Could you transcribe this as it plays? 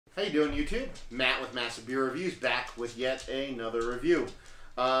How you doing, YouTube? Matt with Massive Beer Reviews, back with yet another review.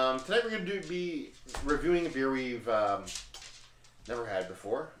 Tonight we're going to be reviewing a beer we've never had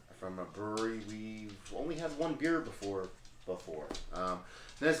before from a brewery. We've only had one beer before.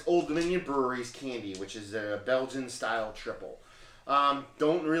 That's Old Dominion Brewery's Candi, which is a Belgian style triple.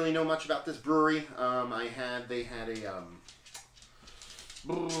 Don't really know much about this brewery. They had a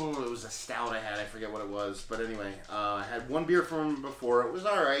it was a stout I forget what it was, but anyway, I had one beer from them before. It was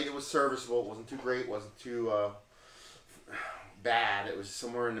alright, it was serviceable, it wasn't too great, it wasn't too bad, it was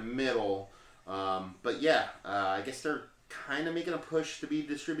somewhere in the middle, but yeah, I guess they're kind of making a push to be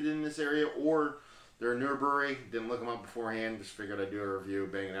distributed in this area, or they're a newer brewery. Didn't look them up beforehand, just figured I'd do a review,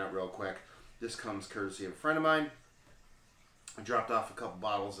 bang it out real quick. This comes courtesy of a friend of mine. I dropped off a couple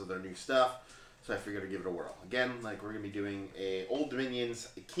bottles of their new stuff, so I figured I'd give it a whirl. Again, like, we're going to be doing a Old Dominion's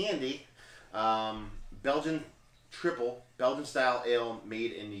Candi, Belgian Tripel, Belgian style ale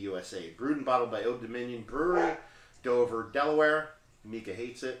made in the USA. Brewed and bottled by Old Dominion Brewery, Dover, Delaware. Mika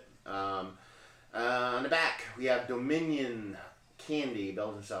hates it. On the back, we have Dominion Candi,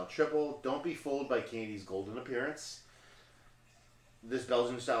 Belgian style triple. Don't be fooled by Candi's golden appearance. This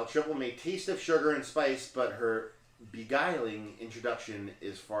Belgian style triple may taste of sugar and spice, but her beguiling introduction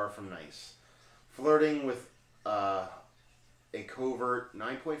is far from nice. Flirting with a covert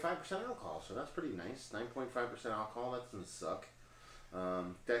 9.5% alcohol, so that's pretty nice. 9.5% alcohol, that doesn't suck.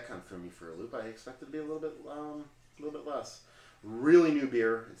 That kind of threw me for a loop. I expected to be a little bit less. Really new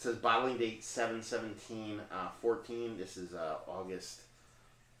beer. It says bottling date 7/17/14. This is August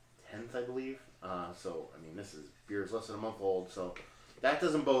 10th, I believe. So I mean, beer is less than a month old, so that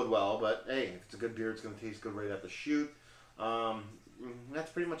doesn't bode well. But hey, if it's a good beer, it's going to taste good right at the shoot. That's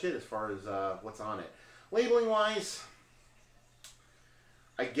pretty much it as far as what's on it. Labeling wise,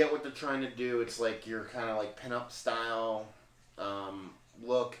 I get what they're trying to do. It's like your kind of like pinup style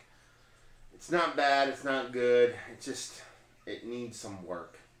look. It's not bad. It's not good. It needs some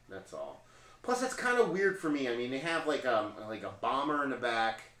work. That's all. Plus, that's kind of weird for me. I mean, they have like a bomber in the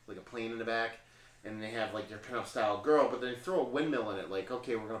back, like a plane in the back, and they have like their pinup style girl, but they throw a windmill in it. Like,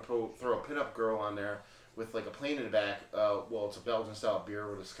 okay, we're gonna throw a pinup girl on there with like a plane in the back. Well, it's a Belgian style beer.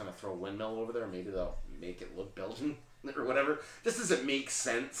 We'll just kind of throw a windmill over there. Maybe they'll make it look Belgian or whatever. This doesn't make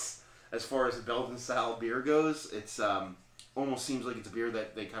sense as far as the Belgian style beer goes. It's almost seems like it's a beer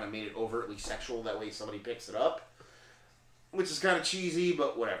that they kind of made it overtly sexual. That way somebody picks it up, which is kind of cheesy,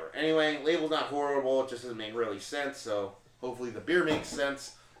 but whatever. Anyway, label's not horrible. It just doesn't make really sense. So hopefully the beer makes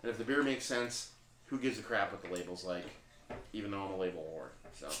sense. And if the beer makes sense, who gives a crap what the label's like? Even though I'm a label whore.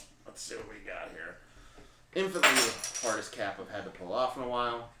 So let's see what we got here. Infinitely the hardest cap I've had to pull off in a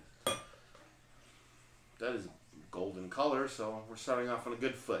while. That is golden color, so we're starting off on a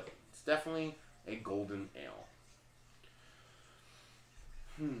good foot. It's definitely a golden ale.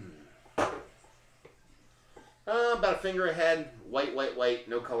 About a finger ahead. White,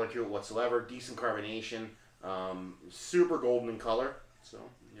 no color to it whatsoever. Decent carbonation. Super golden in color. So,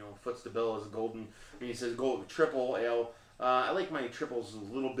 you know, foots the bill as a golden. I mean, it says golden triple ale. I like my triples, a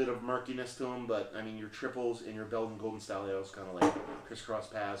little bit of murkiness to them, but I mean, your triples and your Belgian golden style ales kind of like crisscross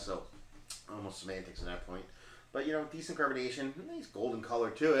paths, so almost semantics at that point. But you know, decent carbonation, nice golden color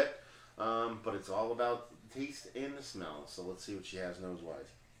to it, but it's all about the taste and the smell. So let's see what she has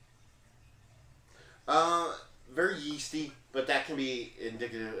nose-wise. Very yeasty, but that can be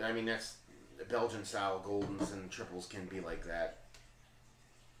indicative. I mean, that's Belgian style goldens and triples can be like that.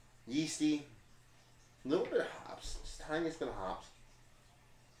 Yeasty. A little bit of hops, just tiniest bit of hops.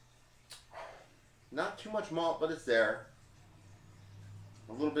 Not too much malt, but it's there.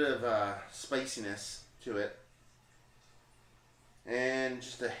 A little bit of spiciness to it. And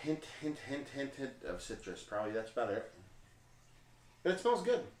just a hint of citrus. Probably that's about it. But it smells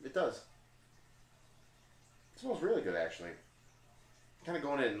good. It does. It smells really good, actually. Kind of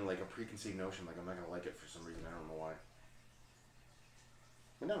going in like a preconceived notion, like I'm not going to like it for some reason. I don't know why.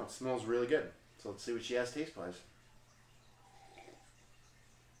 But no, it smells really good. So let's see what she has taste-wise.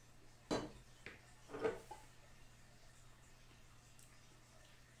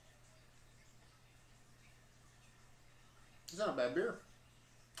 It's not a bad beer.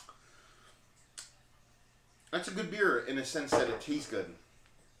 That's a good beer in the sense that it tastes good.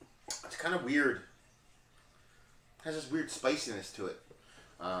 It's kind of weird. It has this weird spiciness to it.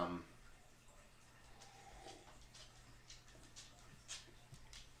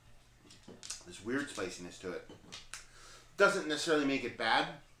 This weird spiciness to it. Doesn't necessarily make it bad.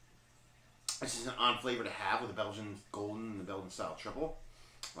 This is an odd flavor to have with the Belgian golden and the Belgian style triple.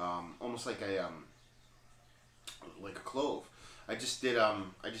 Almost like a clove. I just did a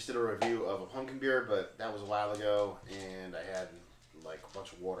review of a pumpkin beer, but that was a while ago, and I had like a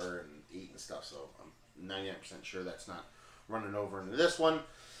bunch of water and eat and stuff. So I'm 99% sure that's not running over into this one.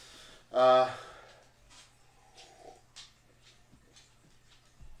 But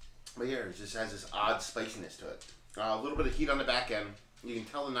yeah, it just has this odd spiciness to it. A little bit of heat on the back end. You can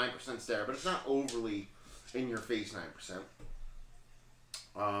tell the 9%'s there, but it's not overly in your face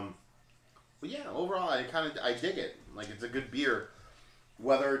 9%. But yeah, overall, I dig it. Like, it's a good beer,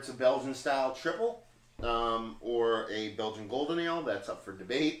 whether it's a Belgian style triple or a Belgian golden ale. That's up for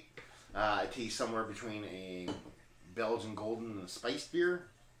debate. It tastes somewhere between a Belgian golden and a spiced beer,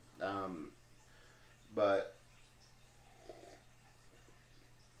 but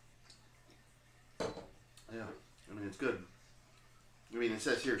yeah, I mean, it's good. I mean, it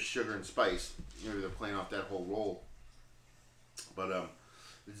says here sugar and spice. Maybe they're playing off that whole roll. But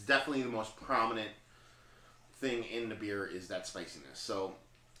it's definitely the most prominent thing in the beer is that spiciness. So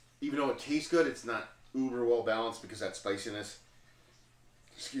even though it tastes good, it's not uber well balanced because that spiciness,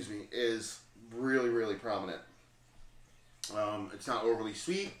 excuse me, is really, really prominent. It's not overly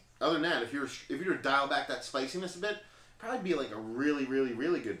sweet. Other than that, if you were to dial back that spiciness a bit, it'd probably be like a really, really,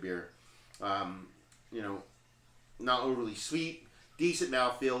 really good beer. You know, not overly sweet. Decent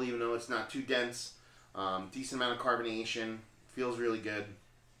mouthfeel, even though it's not too dense. Decent amount of carbonation. Feels really good.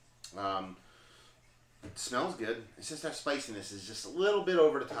 It smells good. It's just that spiciness is just a little bit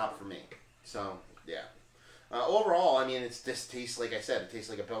over the top for me. So, yeah. Overall, I mean, it just tastes, like I said, it tastes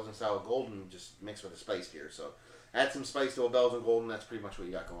like a Belgian style golden just mixed with a spice beer. So, add some spice to a Belgian golden. That's pretty much what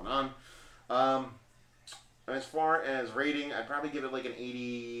you got going on. As far as rating, I'd probably give it like an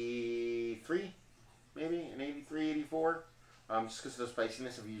 83, maybe an 83, 84. Just because of the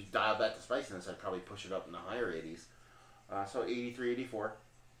spiciness. If you dial back the spiciness, I'd probably push it up in the higher 80s. So 83, 84.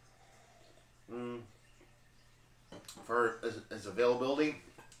 For as availability,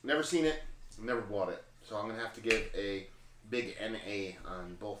 never seen it, never bought it. So I'm going to have to give a big NA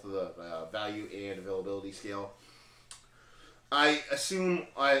on both of the value and availability scale. I assume,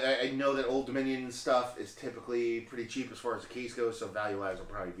 I know that Old Dominion stuff is typically pretty cheap as far as the case goes, so value-wise will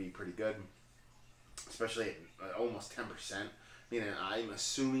probably be pretty good. Especially at almost 10%. I'm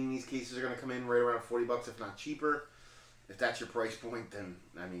assuming these cases are going to come in right around 40 bucks, if not cheaper. If that's your price point, then,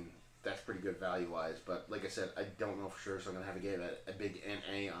 I mean, that's pretty good value-wise. But, like I said, I don't know for sure, so I'm going to have to give a big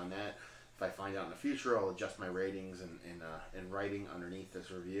NA on that. If I find out in the future, I'll adjust my ratings and writing underneath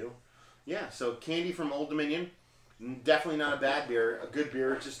this review. Yeah, so Candi from Old Dominion. Definitely not a bad beer. A good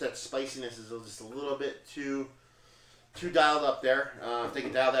beer, just that spiciness is just a little bit too dialed up there. If they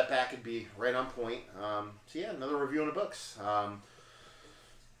could dial that back, it'd be right on point. So yeah, another review in the books.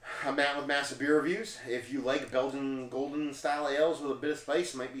 I'm Matt with Massive Beer Reviews. If you like Belgian golden style ales with a bit of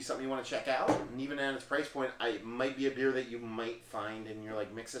spice, it might be something you want to check out. And even at its price point, it might be a beer that you might find in your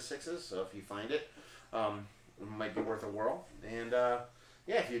like mix of sixes. So if you find it, it might be worth a whirl. And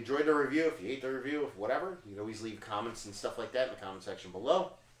yeah, if you enjoyed the review, if you hate the review, if whatever, you can always leave comments and stuff like that in the comment section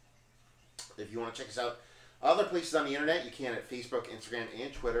below. If you want to check us out other places on the internet, you can at Facebook, Instagram,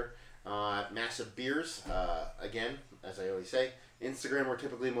 and Twitter. Massive Beers, again, as I always say. Instagram we're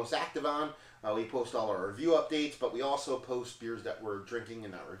typically most active on. We post all our review updates, but we also post beers that we're drinking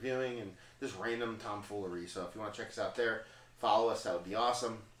and not reviewing, and just random tomfoolery. So if you want to check us out there, follow us. That would be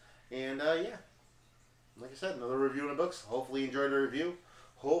awesome. And yeah, like I said, another review in the books. Hopefully you enjoyed the review.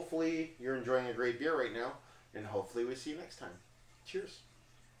 Hopefully you're enjoying a great beer right now, and hopefully we see you next time. Cheers.